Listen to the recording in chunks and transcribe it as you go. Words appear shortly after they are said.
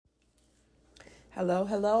Hello,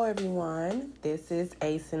 hello, everyone. This is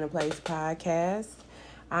Ace in the Place podcast.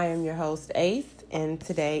 I am your host, Ace, and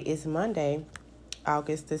today is Monday,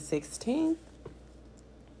 August the 16th.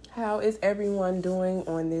 How is everyone doing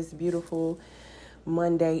on this beautiful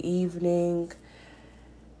Monday evening?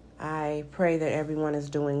 I pray that everyone is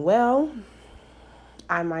doing well.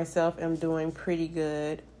 I myself am doing pretty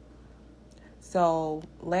good. So,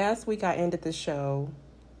 last week I ended the show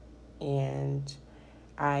and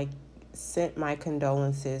I sent my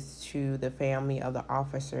condolences to the family of the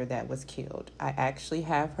officer that was killed. I actually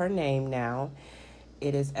have her name now.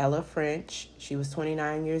 It is Ella French. She was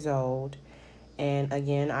 29 years old. And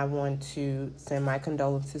again, I want to send my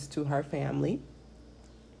condolences to her family.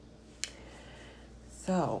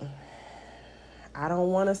 So, I don't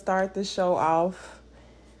want to start the show off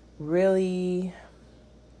really.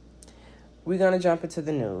 We're going to jump into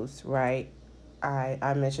the news, right?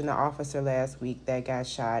 I mentioned the officer last week that got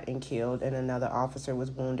shot and killed, and another officer was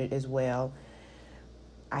wounded as well.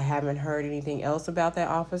 I haven't heard anything else about that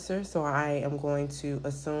officer, so I am going to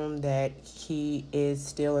assume that he is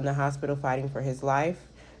still in the hospital fighting for his life.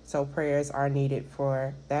 So prayers are needed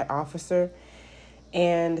for that officer.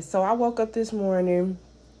 And so I woke up this morning,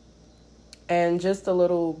 and just a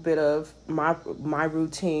little bit of my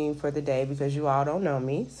routine for the day, because you all don't know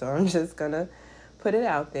me, so I'm just going to put it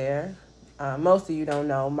out there. Most of you don't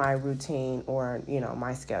know my routine or,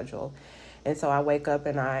 my schedule. And so I wake up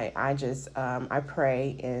and I just, I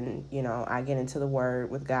pray and, I get into the word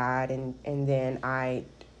with God and then I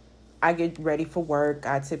get ready for work.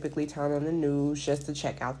 I typically turn on the news just to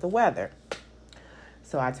check out the weather.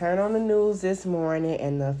 So I turn on the news this morning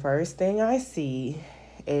and the first thing I see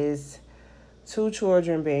is 2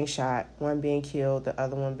 children being shot, one being killed, the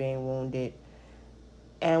other one being wounded.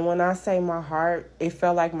 And when I say my heart, it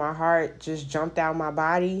felt like my heart just jumped out my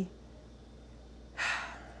body.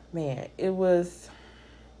 Man, it was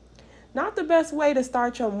not the best way to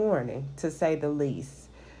start your morning, to say the least.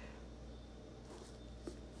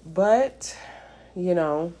 But,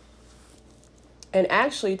 and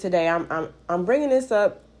actually today I'm bringing this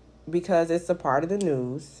up because it's a part of the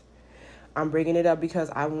news. I'm bringing it up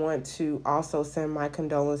because I want to also send my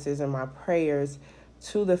condolences and my prayers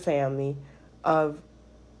to the family of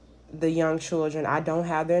the young children. I don't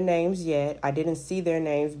have their names yet. I didn't see their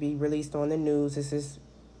names be released on the news. This is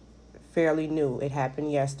fairly new. It happened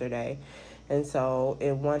yesterday. And so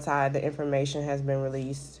once the information has been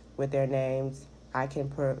released with their names, I can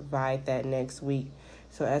provide that next week.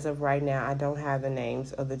 So as of right now, I don't have the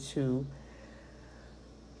names of the two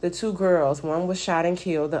girls. One was shot and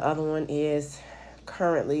killed. The other one is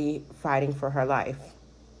currently fighting for her life.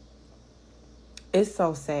 It's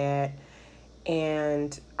so sad.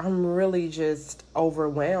 And I'm really just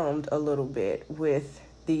overwhelmed a little bit with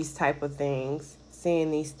these type of things,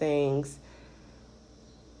 seeing these things.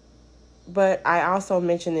 But I also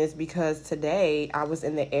mention this because today I was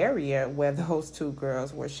in the area where those 2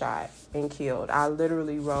 girls were shot and killed. I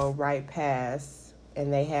literally rode right past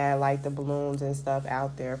and they had like the balloons and stuff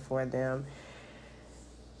out there for them.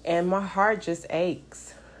 And my heart just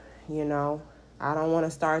aches, I don't want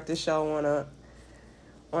to start the show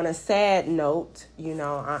on a sad note.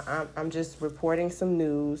 I'm just reporting some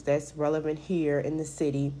news that's relevant here in the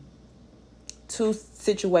city. 2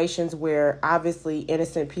 situations where obviously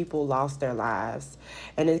innocent people lost their lives.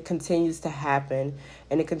 And it continues to happen.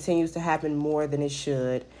 And it continues to happen more than it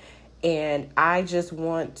should. And I just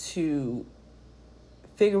want to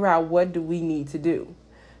figure out, what do we need to do?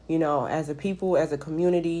 As a people, as a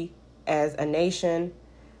community, as a nation,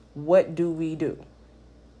 what do we do?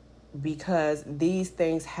 Because these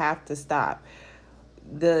things have to stop.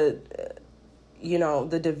 The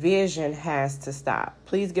division has to stop.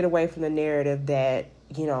 Please get away from the narrative that,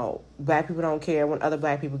 black people don't care when other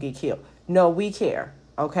black people get killed. No, we care,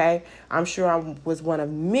 okay? I'm sure I was one of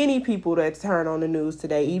many people that turned on the news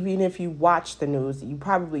today. Even if you watch the news, you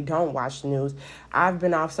probably don't watch the news. I've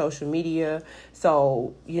been off social media.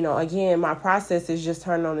 So, again, my process is just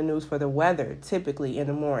turning on the news for the weather, typically in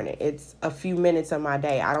the morning. It's a few minutes of my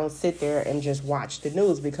day. I don't sit there and just watch the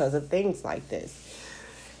news because of things like this.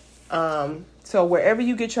 So wherever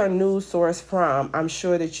you get your news source from, I'm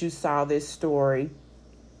sure that you saw this story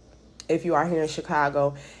if you are here in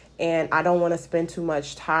Chicago. And I don't want to spend too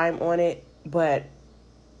much time on it, but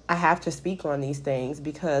I have to speak on these things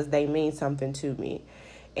because they mean something to me.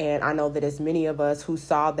 And I know that as many of us who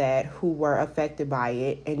saw that, who were affected by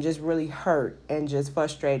it and just really hurt and just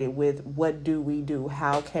frustrated with, what do we do?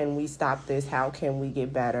 How can we stop this? How can we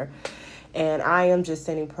get better? And I am just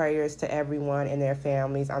sending prayers to everyone and their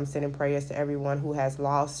families. I'm sending prayers to everyone who has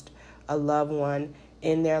lost a loved one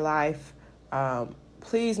in their life.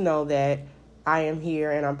 Please know that I am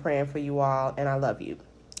here and I'm praying for you all and I love you.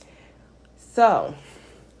 So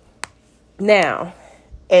now,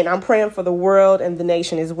 and I'm praying for the world and the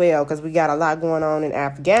nation as well, because we got a lot going on in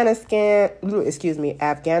Afghanistan.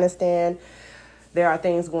 There are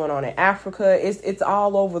things going on in Africa. It's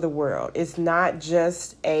all over the world. It's not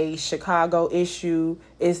just a Chicago issue.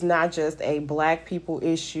 It's not just a black people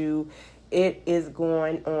issue. It is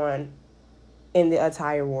going on in the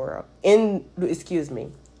entire world. In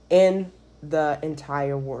the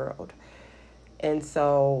entire world. And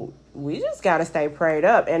so we just got to stay prayed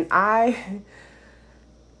up. And I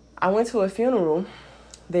went to a funeral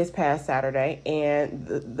this past Saturday, and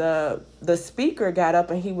the speaker got up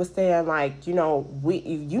and he was saying, like, you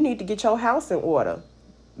need to get your house in order,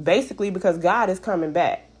 basically, because God is coming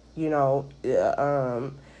back. God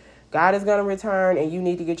is going to return, and you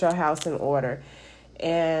need to get your house in order.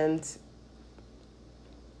 And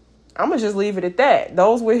I'm going to just leave it at that.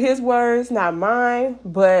 Those were his words, not mine.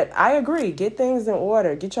 But I agree. Get things in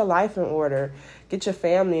order. Get your life in order. Get your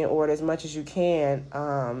family in order as much as you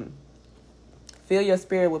can. Fill your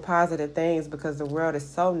spirit with positive things, because the world is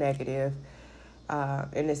so negative.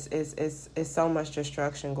 And it's so much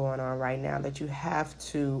destruction going on right now that you have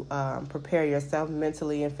to prepare yourself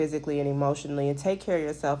mentally and physically and emotionally, and take care of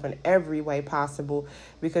yourself in every way possible,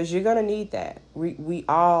 because you're going to need that. We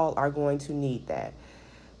all are going to need that.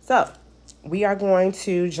 So we are going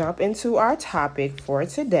to jump into our topic for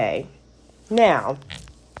today. Now,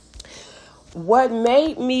 what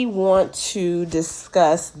made me want to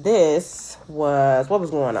discuss this was what was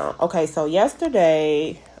going on. Okay, so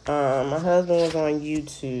yesterday, my husband was on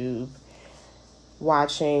YouTube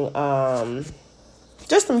watching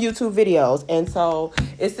just some YouTube videos. And so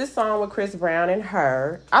it's this song with Chris Brown and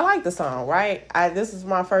Her. I like the song, right? This is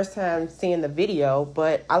my first time seeing the video,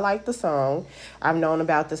 but I like the song. I've known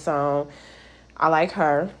about the song. I like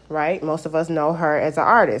Her, right? Most of us know her as an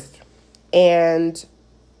artist. And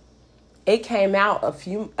it came out a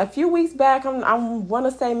few weeks back. I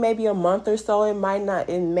want to say maybe a month or so. It may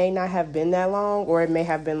not have been that long, or it may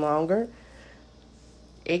have been longer.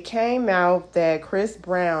 It came out that Chris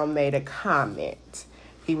Brown made a comment.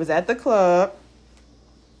 He was at the club,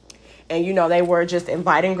 and they were just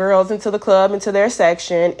inviting girls into the club, into their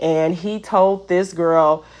section, and he told this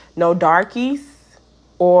girl, "No darkies,"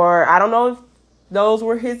 or I don't know if those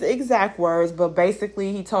were his exact words, but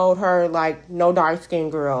basically he told her, like, no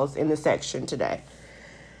dark-skinned girls in the section today.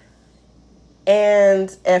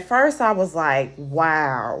 And at first I was like,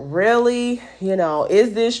 wow, really?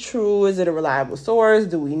 Is this true? Is it a reliable source?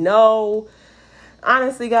 Do we know?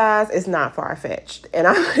 Honestly, guys, it's not far-fetched. And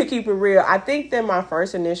I'm going to keep it real. I think that my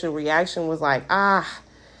first initial reaction was like,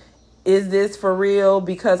 is this for real?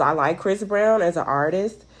 Because I like Chris Brown as an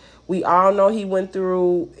artist. We all know he went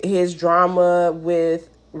through his drama with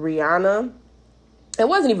Rihanna. It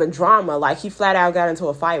wasn't even drama. Like, he flat out got into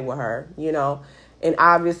a fight with her, and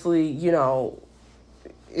obviously,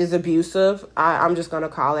 is abusive. I'm just going to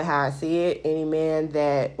call it how I see it. Any man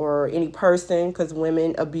or any person, because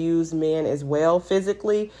women abuse men as well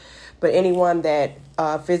physically, but anyone that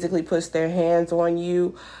physically puts their hands on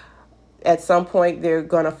you, at some point they're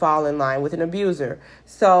going to fall in line with an abuser.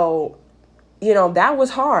 So, that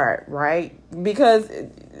was hard, right? Because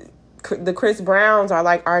the Chris Browns are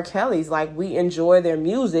like R. Kelly's. Like, we enjoy their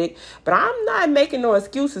music, but I'm not making no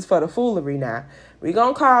excuses for the foolery now. We're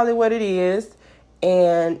going to call it what it is.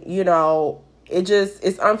 And,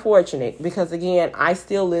 it's unfortunate because, again, I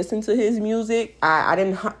still listen to his music. I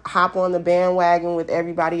didn't hop on the bandwagon with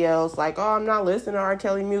everybody else. Like, oh, I'm not listening to R.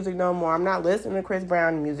 Kelly music no more. I'm not listening to Chris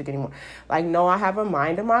Brown music anymore. Like, no, I have a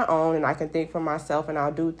mind of my own and I can think for myself, and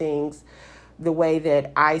I'll do things the way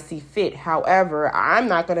that I see fit. However, I'm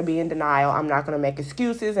not going to be in denial. I'm not going to make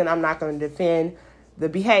excuses, and I'm not going to defend the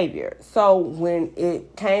behavior. So when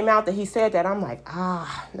it came out that he said that, I'm like,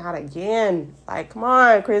 not again. Like, come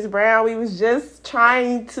on, Chris Brown. We was just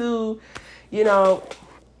trying to,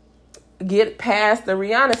 get past the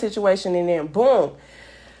Rihanna situation, and then boom.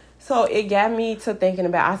 So it got me to thinking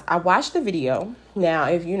about, I watched the video. Now,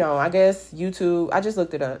 if I guess YouTube, I just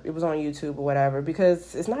looked it up. It was on YouTube or whatever,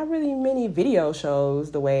 because it's not really many video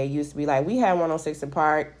shows the way it used to be. Like, we had 106 &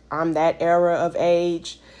 Park. I'm that era of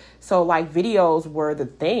age. So, like, videos were the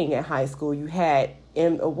thing in high school. You had,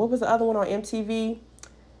 what was the other one on MTV?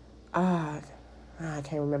 I I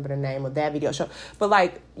can't remember the name of that video show. But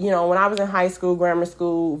like, when I was in high school, grammar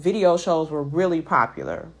school, video shows were really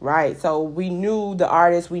popular, right? So we knew the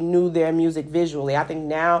artists, we knew their music visually. I think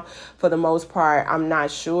now, for the most part, I'm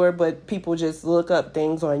not sure, but people just look up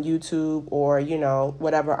things on YouTube or,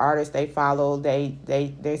 whatever artist they follow, they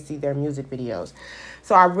see their music videos.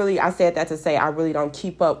 So I said that to say I really don't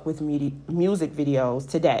keep up with music videos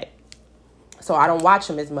today. So I don't watch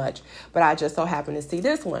them as much, but I just so happened to see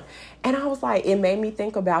this one. And I was like, it made me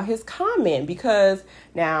think about his comment, because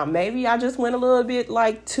now maybe I just went a little bit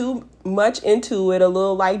like too much into it, a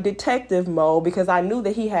little like detective mode, because I knew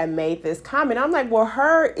that he had made this comment. I'm like, well,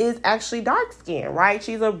 her is actually dark skinned, right?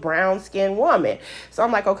 She's a brown skinned woman. So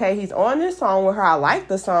I'm like, okay, he's on this song with her. I like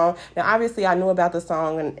the song. Now, obviously I knew about the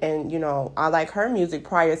song and I like her music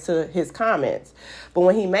prior to his comments. But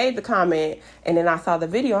when he made the comment and then I saw the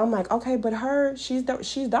video, I'm like, okay, but she's dark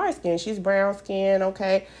skinned. She's brown skinned.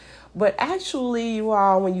 Okay. But actually, you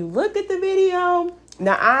all, when you look at the video,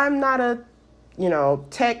 now I'm not a,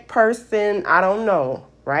 tech person. I don't know,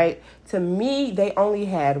 right? To me, they only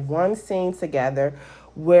had one scene together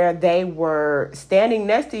where they were standing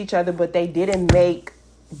next to each other, but they didn't make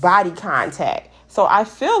body contact. So I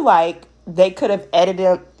feel like they could have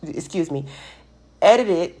edited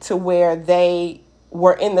to where they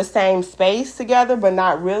were in the same space together, but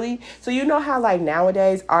not really. So you know how like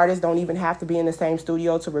nowadays artists don't even have to be in the same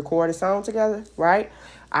studio to record a song together, right?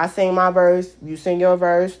 I sing my verse, you sing your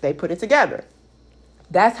verse, they put it together.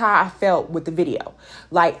 That's how I felt with the video.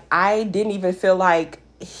 Like, I didn't even feel like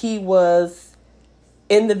he was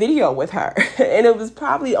in the video with her. And it was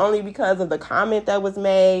probably only because of the comment that was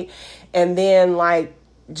made. And then like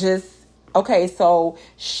okay, so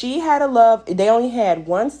she had they only had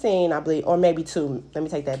one scene, I believe, or maybe two. Let me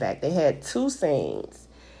take that back. They had two scenes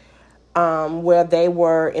where they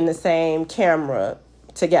were in the same camera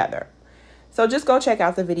together. So just go check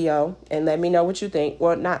out the video and let me know what you think.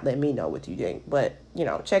 Well, not let me know what you think, but,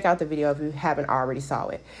 check out the video if you haven't already saw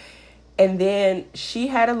it. And then she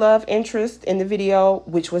had a love interest in the video,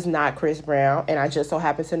 which was not Chris Brown. And I just so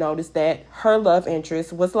happened to notice that her love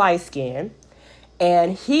interest was light-skinned.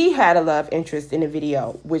 And he had a love interest in the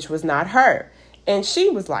video, which was not her. And she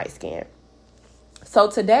was light-skinned. So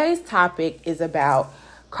today's topic is about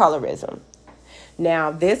colorism.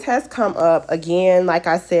 Now, this has come up again, like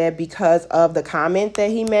I said, because of the comment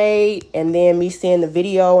that he made. And then me seeing the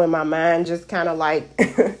video and my mind just kind of like,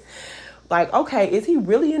 like, okay, is he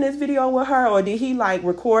really in this video with her? Or did he like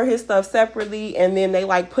record his stuff separately and then they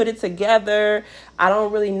like put it together? I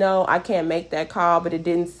don't really know. I can't make that call, but it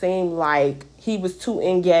didn't seem like he was too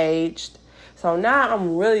engaged. So now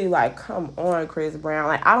I'm really like, come on, Chris Brown.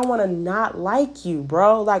 Like, I don't want to not like you,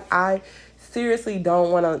 bro. Like, I seriously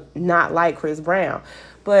don't want to not like Chris Brown.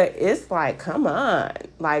 But it's like, come on.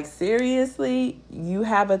 Like, seriously, you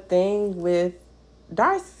have a thing with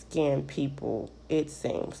dark-skinned people, it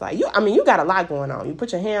seems. Like, you got a lot going on. You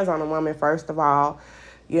put your hands on a woman, first of all,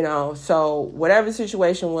 so whatever the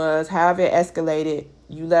situation was, however it escalated,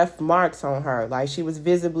 you left marks on her. Like, she was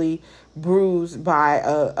visibly bruised by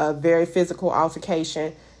a very physical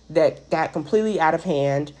altercation that got completely out of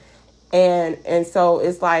hand. And so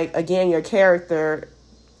it's like, again, your character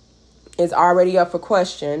is already up for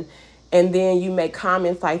question. And then you make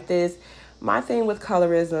comments like this. My thing with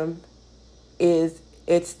colorism is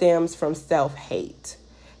it stems from self-hate.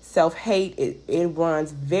 Self-hate, it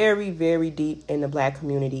runs very, very deep in the Black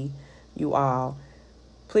community, you all.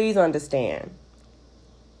 Please understand.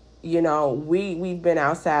 We've been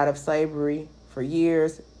outside of slavery for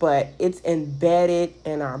years, but it's embedded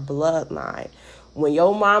in our bloodline. When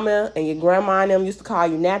your mama and your grandma and them used to call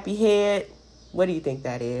you nappy head, what do you think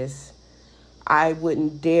that is? I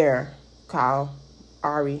wouldn't dare call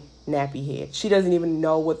Ari nappy head. She doesn't even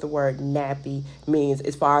know what the word nappy means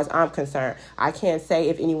as far as I'm concerned. I can't say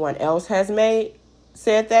if anyone else has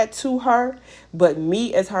said that to her, but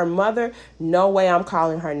me as her mother, no way I'm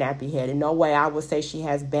calling her nappy head, and no way I would say she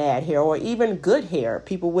has bad hair or even good hair.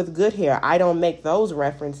 People with good hair, I don't make those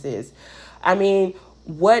references. I mean,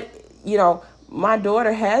 my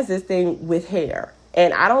daughter has this thing with hair,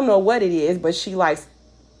 and I don't know what it is, but she likes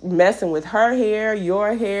messing with her hair,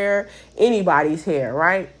 your hair, anybody's hair,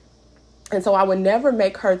 right? And so I would never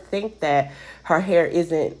make her think that her hair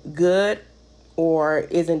isn't good or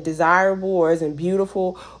isn't desirable or isn't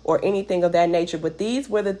beautiful or anything of that nature. But these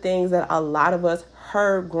were the things that a lot of us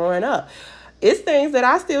heard growing up. It's things that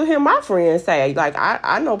I still hear my friends say. Like,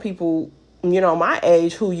 I know people, my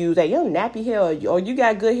age who use that, nappy hair or you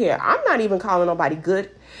got good hair. I'm not even calling nobody good.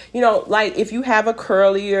 Like, if you have a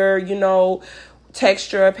curlier,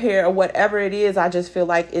 texture of hair or whatever it is. I just feel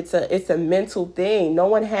like it's a mental thing. No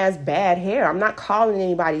one has bad hair. I'm not calling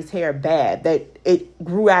anybody's hair bad, that it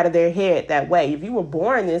grew out of their head that way. If you were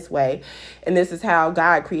born this way and this is how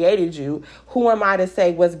God created you, who am I to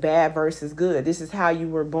say what's bad versus good? This is how you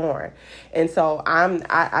were born. And so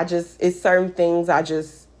I just, it's certain things,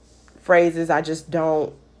 phrases I just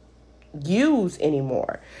don't use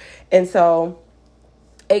anymore. And so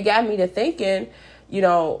it got me to thinking,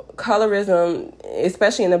 colorism,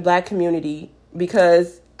 especially in the Black community,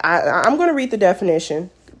 because I'm going to read the definition,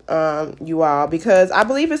 you all, because I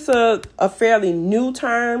believe it's a fairly new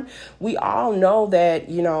term. We all know that,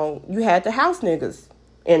 you had the house niggas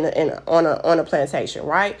on a plantation,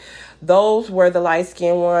 right? Those were the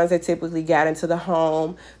light-skinned ones that typically got into the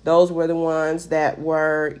home. Those were the ones that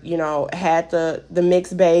were, had the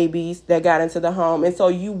mixed babies that got into the home. And so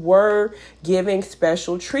you were giving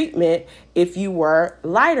special treatment if you were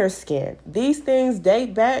lighter skinned. These things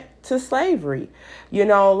date back to slavery.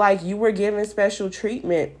 Like you were given special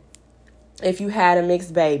treatment if you had a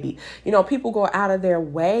mixed baby. People go out of their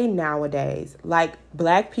way nowadays. Like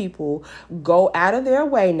Black people go out of their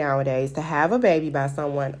way nowadays to have a baby by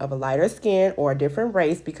someone of a lighter skin or a different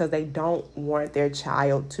race because they don't want their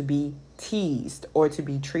child to be teased or to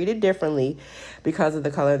be treated differently because of the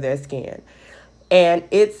color of their skin. And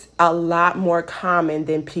it's a lot more common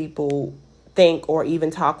than people think or even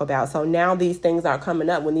talk about. So now these things are coming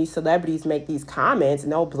up when these celebrities make these comments,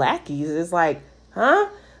 no blackies. It's like, huh?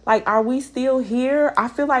 Like, are we still here? I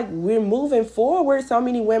feel like we're moving forward. So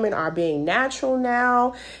many women are being natural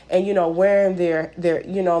now and, wearing their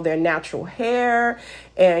natural hair.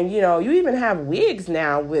 And, you even have wigs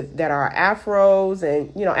now that are afros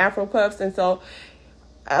and, afro puffs. And so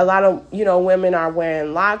a lot of, women are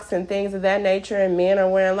wearing locks and things of that nature, and men are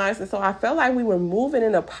wearing locks. And so I felt like we were moving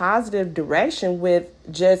in a positive direction with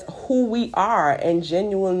just who we are and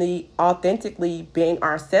genuinely, authentically being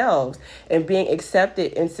ourselves and being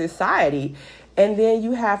accepted in society. And then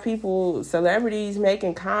you have celebrities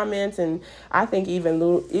making comments, and I think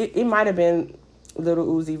even it might have been Lil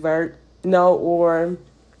Uzi Vert, or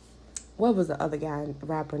what was the other guy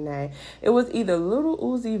rapper name? It was either Lil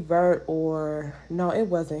Uzi Vert or no, it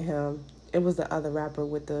wasn't him. It was the other rapper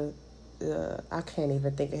with I can't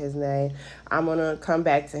even think of his name. I'm going to come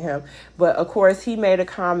back to him. But of course, he made a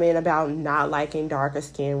comment about not liking darker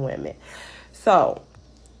skinned women. So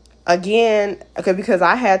again, because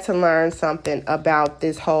I had to learn something about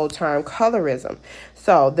this whole term colorism.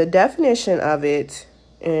 So the definition of it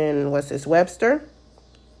in Webster?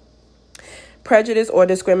 Prejudice or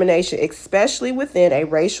discrimination, especially within a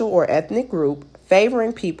racial or ethnic group,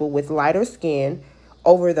 favoring people with lighter skin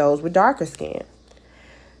over those with darker skin.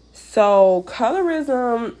 So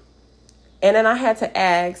colorism, and then I had to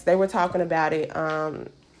ask, they were talking about it a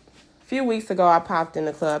few weeks ago. I popped in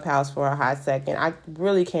the Clubhouse for a hot second. I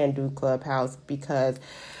really can't do Clubhouse because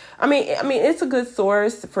I mean it's a good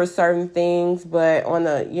source for certain things, but on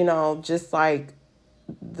the, just like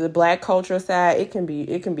the Black culture side, it can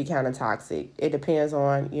be kind of toxic. It depends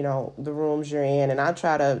on, the rooms you're in, and I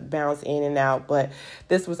try to bounce in and out, but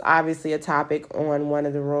this was obviously a topic on one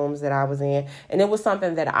of the rooms that I was in, and it was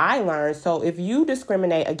something that I learned. So if you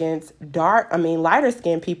discriminate against lighter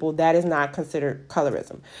skinned people, that is not considered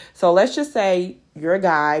colorism. So let's just say you're a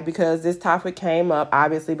guy, because this topic came up,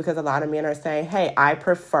 obviously, because a lot of men are saying, hey, I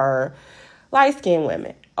prefer light-skinned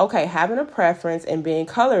women. Okay, having a preference and being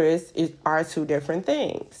colorist are two different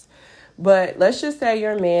things. But let's just say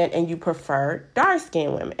you're a man and you prefer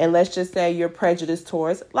dark-skinned women. And let's just say you're prejudiced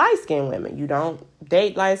towards light-skinned women. You don't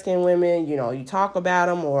date light-skinned women. You talk about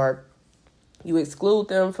them or you exclude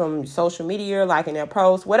them from social media, liking their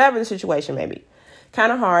posts, whatever the situation may be.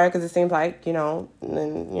 Kind of hard because it seems like, they're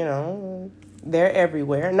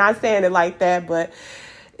everywhere. Not saying it like that, but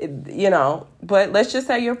but let's just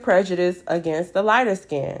say you're prejudiced against the lighter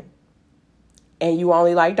skin and you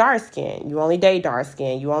only like dark skin. You only date dark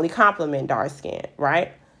skin. You only compliment dark skin,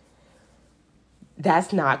 right?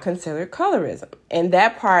 That's not considered colorism. And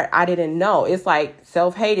that part I didn't know. It's like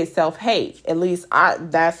self-hate is self-hate. At least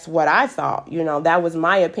that's what I thought. That was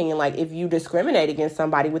my opinion. Like if you discriminate against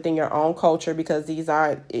somebody within your own culture, because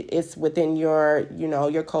it's within your,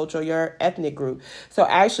 your culture, your ethnic group. So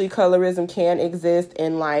actually colorism can exist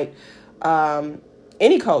in like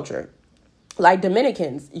any culture. Like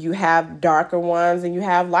Dominicans, you have darker ones and you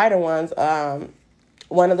have lighter ones.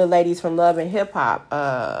 One of the ladies from Love and Hip Hop,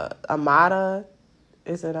 Amada.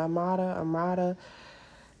 Is it Amada?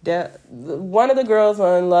 One of the girls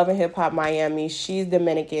on Love and Hip Hop Miami, she's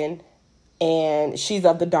Dominican. and she's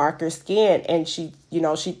of the darker skin, and she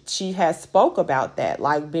has spoke about that,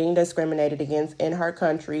 like being discriminated against in her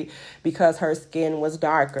country because her skin was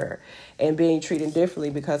darker and being treated differently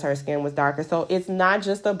because her skin was darker. So it's not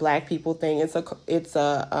just a Black people thing. It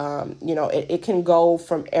can go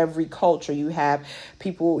from every culture. You have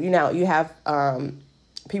people,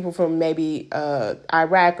 people from maybe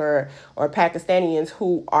Iraq or Pakistanians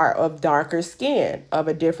who are of darker skin,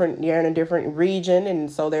 they're in a different region, and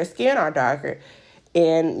so their skin are darker.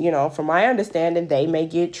 And, from my understanding, they may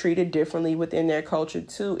get treated differently within their culture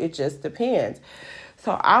too. It just depends.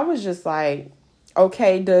 So I was just like,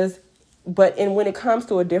 okay, when it comes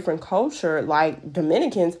to a different culture, like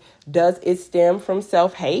Dominicans, does it stem from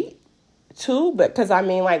self-hate too? Because I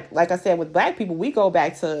mean, like I said, with Black people, we go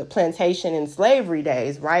back to plantation and slavery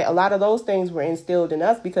days, right? A lot of those things were instilled in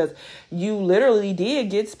us because you literally did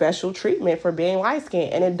get special treatment for being light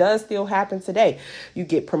skinned, and it does still happen today. You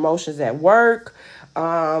get promotions at work,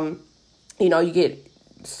 you get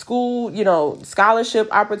school, scholarship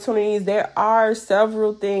opportunities. There are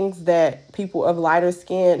several things that people of lighter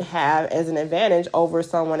skin have as an advantage over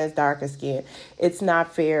someone as darker skin. It's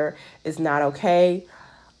not fair. It's not okay.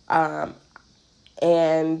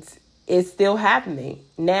 And it's still happening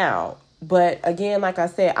now. But again, like I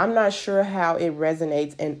said, I'm not sure how it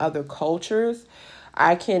resonates in other cultures.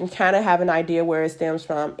 I can kind of have an idea where it stems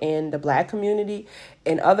from in the Black community.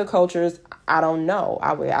 In other cultures, I don't know.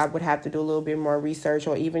 I would have to do a little bit more research,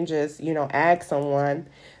 or even just, ask someone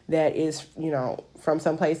that is, from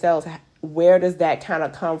someplace else. Where does that kind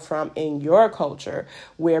of come from in your culture,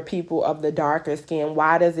 where people of the darker skin,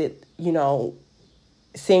 why does it,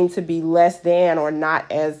 seem to be less than or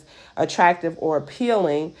not as attractive or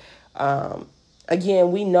appealing?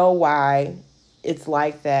 Again, we know why it's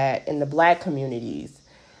like that in the Black communities.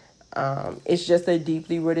 It's just a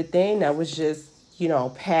deeply rooted thing that was just,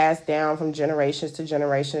 passed down from generations to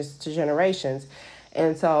generations to generations.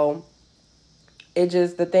 And so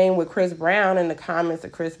the thing with Chris Brown and the comments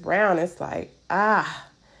of Chris Brown, it's like, and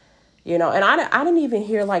I didn't even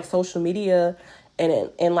hear like social media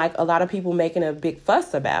and like a lot of people making a big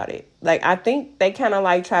fuss about it. Like, I think they kind of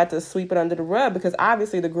like tried to sweep it under the rug, because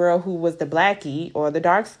obviously the girl who was the Blackie, or the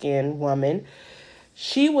dark-skinned woman,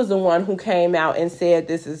 she was the one who came out and said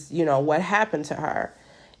this is, what happened to her.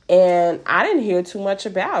 And I didn't hear too much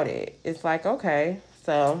about it. It's like, okay,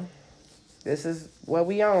 so this is what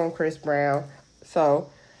we own, Chris Brown. So,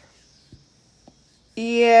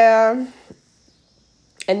 yeah.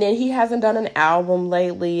 And then he hasn't done an album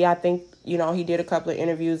lately. I think, he did a couple of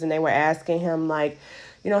interviews and they were asking him like,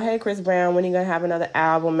 hey, Chris Brown, when are you going to have another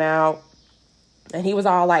album out? And he was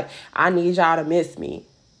all like, I need y'all to miss me.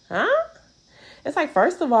 Huh? It's like,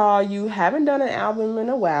 first of all, you haven't done an album in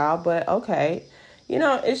a while, but okay.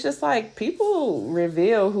 It's just like people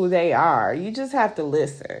reveal who they are. You just have to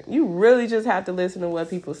listen. You really just have to listen to what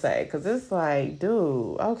people say. Because it's like,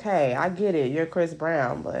 dude, okay, I get it. You're Chris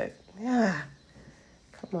Brown, but yeah,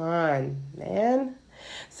 come on, man.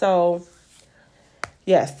 So,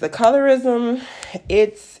 yes, the colorism,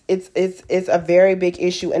 it's a very big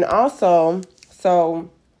issue. And also, so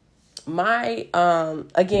my,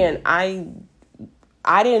 again, I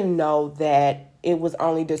didn't know that it was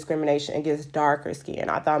only discrimination against darker skin.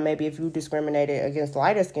 I thought maybe if you discriminated against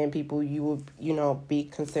lighter skin people, you would, be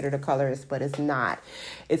considered a colorist, but it's not.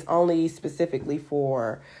 It's only specifically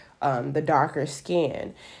for the darker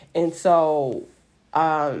skin. And so,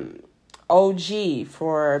 OG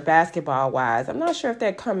for Basketball Wives, I'm not sure if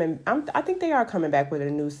they're coming. I think they are coming back with a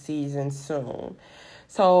new season soon.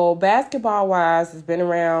 So Basketball Wives has been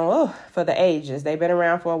around for the ages. They've been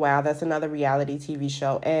around for a while. That's another reality TV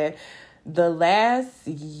show. And the last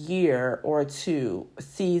year or two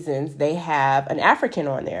seasons, they have an African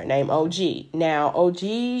on there named OG. Now, OG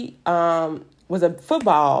was a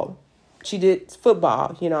football. She did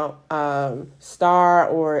football, star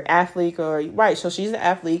or athlete right. So she's an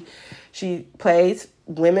athlete. She plays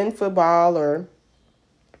women football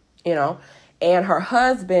and her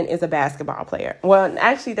husband is a basketball player. Well,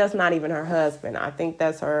 actually, that's not even her husband. I think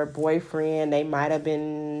that's her boyfriend. They might have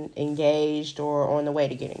been engaged or on the way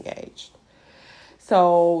to get engaged.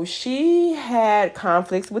 So she had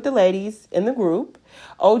conflicts with the ladies in the group.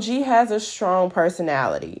 OG has a strong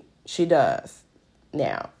personality. She does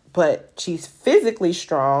now. But she's physically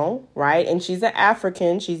strong, right? And she's an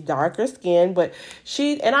African. She's darker skinned, but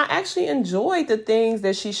and I actually enjoyed the things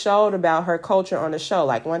that she showed about her culture on the show.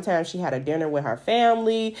 Like one time she had a dinner with her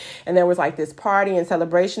family and there was like this party and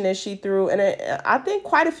celebration that she threw. And I think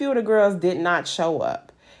quite a few of the girls did not show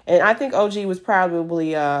up. And I think OG was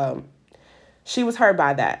probably, she was hurt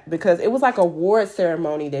by that because it was like a award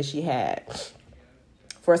ceremony that she had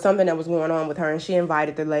for something that was going on with her, and she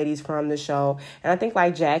invited the ladies from the show. And I think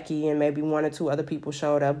like Jackie and maybe one or two other people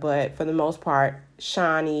showed up, but for the most part,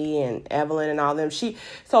 Shani and Evelyn and all them.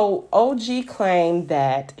 So OG claimed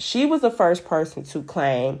that she was the first person to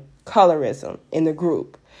claim colorism in the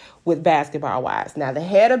group with Basketball Wives. Now, the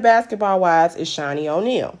head of Basketball Wives is Shani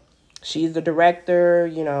O'Neal. She's the director,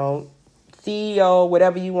 CEO,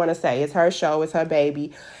 whatever you want to say. It's her show. It's her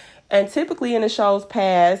baby. And typically in the show's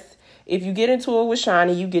past, if you get into it with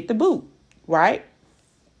Shani, you get the boot, right?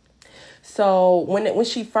 So when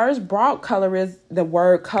she first brought the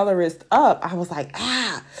word colorist up, I was like,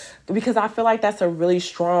 because I feel like that's a really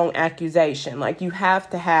strong accusation. Like, you have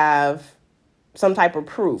to have some type of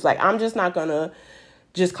proof. Like, I'm just not going to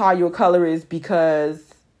just call you a colorist because,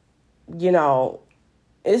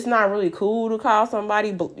 it's not really cool to call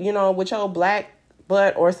somebody, with your black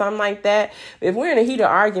butt or something like that. If we're in a heated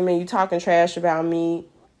argument, you talking trash about me,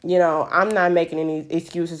 I'm not making any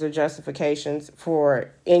excuses or justifications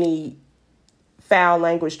for any foul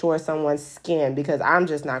language towards someone's skin, because I'm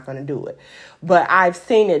just not going to do it. But I've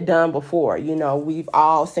seen it done before. We've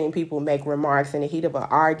all seen people make remarks in the heat of an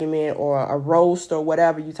argument or a roast or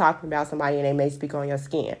whatever. You talking about somebody and they may speak on your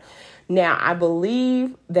skin. Now, I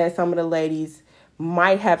believe that some of the ladies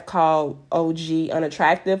might have called OG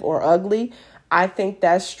unattractive or ugly. I think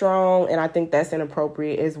that's strong, and I think that's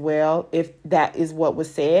inappropriate as well, if that is what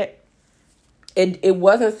was said. It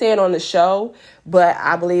wasn't said on the show, but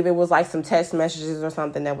I believe it was like some text messages or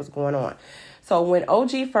something that was going on. So when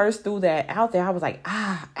OG first threw that out there, I was like,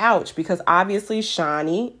 ouch, because obviously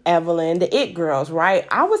Shani, Evelyn, the it girls, right?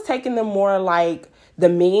 I was taking them more like the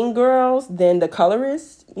mean girls than the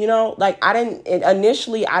colorists, Like, I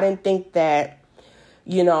didn't think that,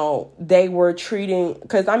 they were treating,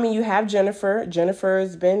 because you have Jennifer. Jennifer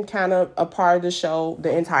has been kind of a part of the show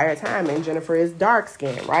the entire time, and Jennifer is dark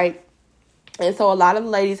skinned, right? And so a lot of the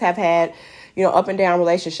ladies have had, up and down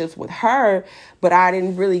relationships with her, but I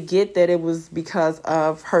didn't really get that it was because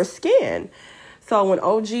of her skin. So when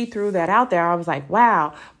OG threw that out there, I was like,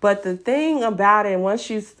 wow. But the thing about it,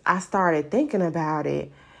 I started thinking about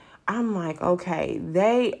it, I'm like, okay,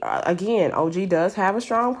 again, OG does have a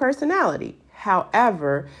strong personality.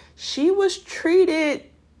 However, she was treated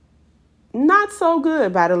not so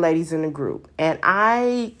good by the ladies in the group. And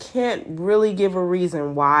I can't really give a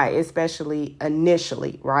reason why, especially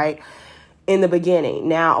initially, right? In the beginning.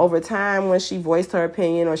 Now, over time, when she voiced her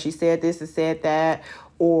opinion, or she said this and said that,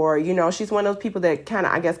 or, she's one of those people that kind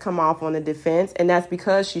of, I guess, come off on the defense. And that's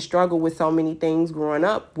because she struggled with so many things growing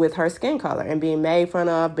up with her skin color and being made fun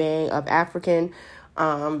of, being of African,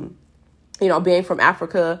 being from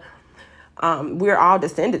Africa. We're all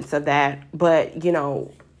descendants of that. But,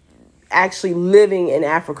 actually living in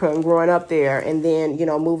Africa and growing up there, and then,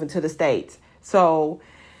 moving to the States. So,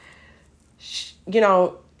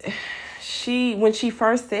 when she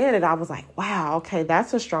first said it, I was like, wow, okay,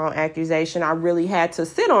 that's a strong accusation. I really had to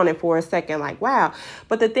sit on it for a second, like, wow.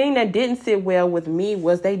 But the thing that didn't sit well with me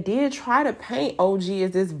was they did try to paint OG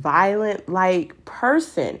as this violent,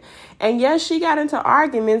 person. And yes, she got into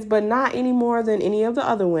arguments, but not any more than any of the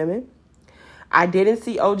other women. I didn't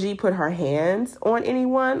see OG put her hands on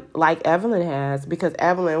anyone like Evelyn has, because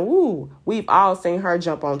Evelyn, we've all seen her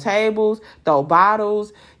jump on tables, throw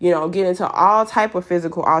bottles, get into all type of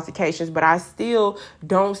physical altercations. But I still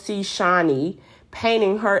don't see Shani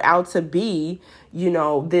painting her out to be,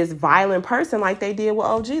 this violent person like they did with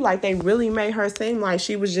OG. Like, they really made her seem like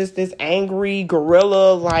she was just this angry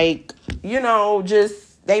gorilla,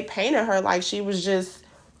 they painted her like she was just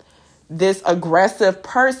this aggressive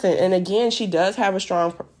person. And again, she does have a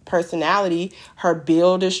strong personality. Her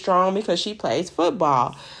build is strong because she plays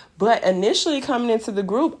football. But initially coming into the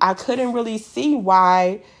group, I couldn't really see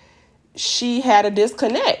why she had a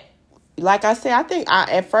disconnect. Like I said, I think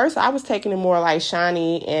at first I was taking it more like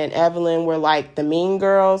Shani and Evelyn were like the mean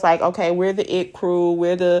girls. Like, okay, we're the it crew,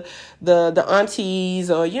 we're the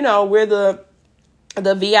aunties, or, we're the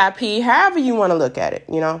VIP, however you want to look at it,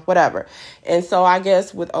 whatever. And so I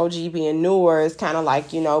guess with OG being newer, it's kind of like,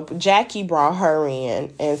 Jackie brought her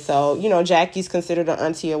in. And so, Jackie's considered an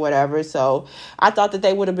auntie or whatever. So I thought that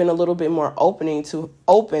they would have been a little bit more open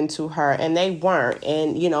to her, and they weren't.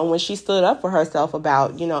 And, when she stood up for herself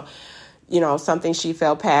about, something she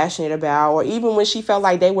felt passionate about, or even when she felt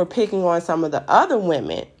like they were picking on some of the other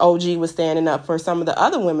women, OG was standing up for some of the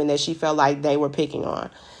other women that she felt like they were picking on.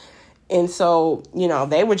 And so,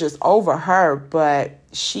 they were just over her, but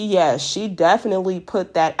she definitely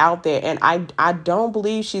put that out there. And I don't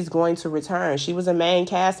believe she's going to return. She was a main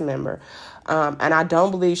cast member. And I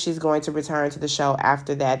don't believe she's going to return to the show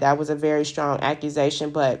after that. That was a very strong accusation.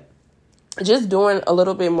 But just doing a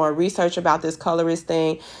little bit more research about this colorist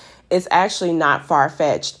thing, it's actually not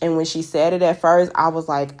far-fetched. And when she said it at first, I was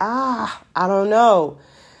like, I don't know.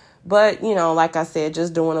 But, like I said,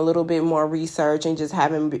 just doing a little bit more research and just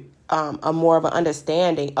having a more of an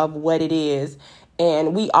understanding of what it is.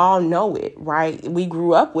 And we all know it, right? We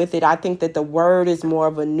grew up with it. I think that the word is more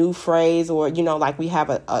of a new phrase, or, like we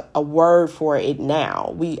have a word for it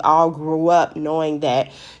now. We all grew up knowing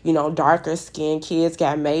that, darker skinned kids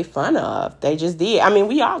got made fun of. They just did. I mean,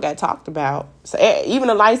 we all got talked about. So even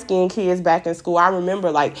the light skinned kids back in school, I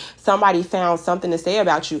remember like somebody found something to say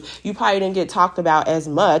about you. You probably didn't get talked about as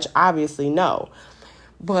much. Obviously, no.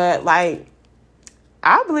 But like,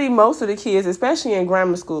 I believe most of the kids, especially in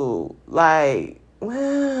grammar school, like,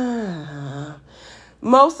 I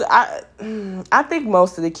think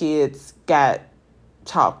most of the kids got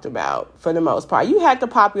talked about for the most part. You had the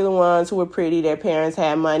popular ones who were pretty, their parents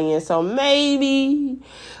had money, and so maybe,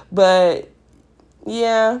 but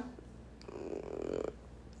yeah,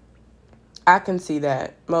 I can see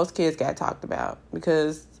that most kids got talked about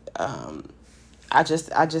because I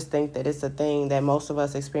just think that it's a thing that most of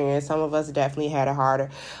us experience. Some of us definitely had it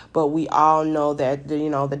harder, but we all know that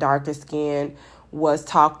the darker skin was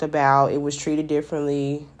talked about. It was treated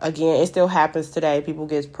differently. Again, it still happens today. People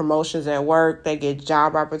get promotions at work. They get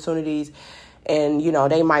job opportunities. And,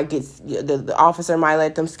 they might get, the officer might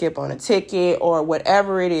let them skip on a ticket or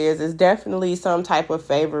whatever it is. It's definitely some type of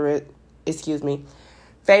favoritism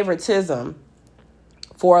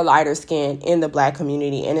for lighter skin in the Black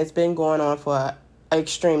community. And it's been going on for an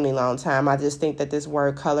extremely long time. I just think that this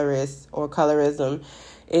word colorist or colorism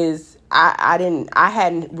is, I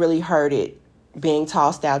hadn't really heard it being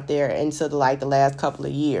tossed out there until the last couple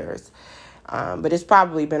of years. But it's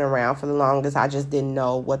probably been around for the longest. I just didn't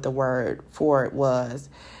know what the word for it was.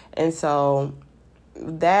 And so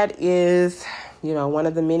that is, one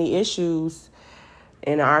of the many issues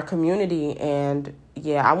in our community. And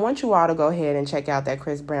yeah, I want you all to go ahead and check out that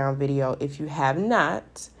Chris Brown video if you have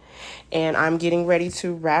not. And I'm getting ready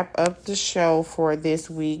to wrap up the show for this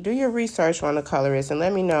week. Do your research on the colorist and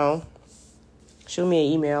let me know. Shoot me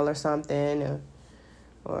an email or something,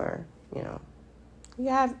 or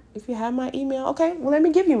if you have my email, okay, well, let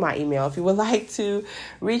me give you my email. If you would like to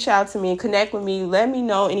reach out to me and connect with me, let me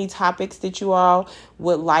know any topics that you all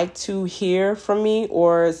would like to hear from me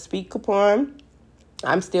or speak upon.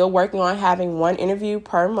 I'm still working on having one interview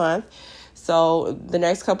per month. So the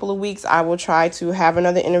next couple of weeks, I will try to have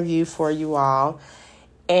another interview for you all.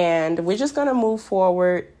 And we're just going to move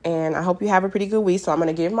forward, and I hope you have a pretty good week. So I'm going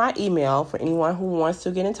to give my email for anyone who wants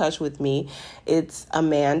to get in touch with me. It's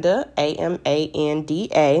Amanda,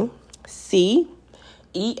 AMANDA, CEALY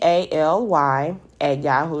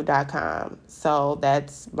 @yahoo.com. So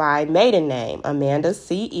that's my maiden name, Amanda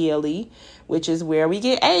C. Ely, which is where we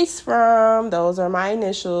get ACE from. Those are my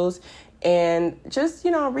initials. And just,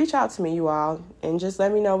 reach out to me, you all, and just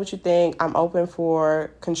let me know what you think. I'm open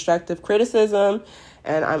for constructive criticism,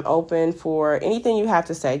 and I'm open for anything you have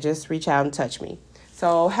to say. Just reach out and touch me.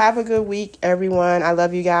 So have a good week, everyone. I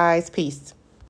love you guys. Peace.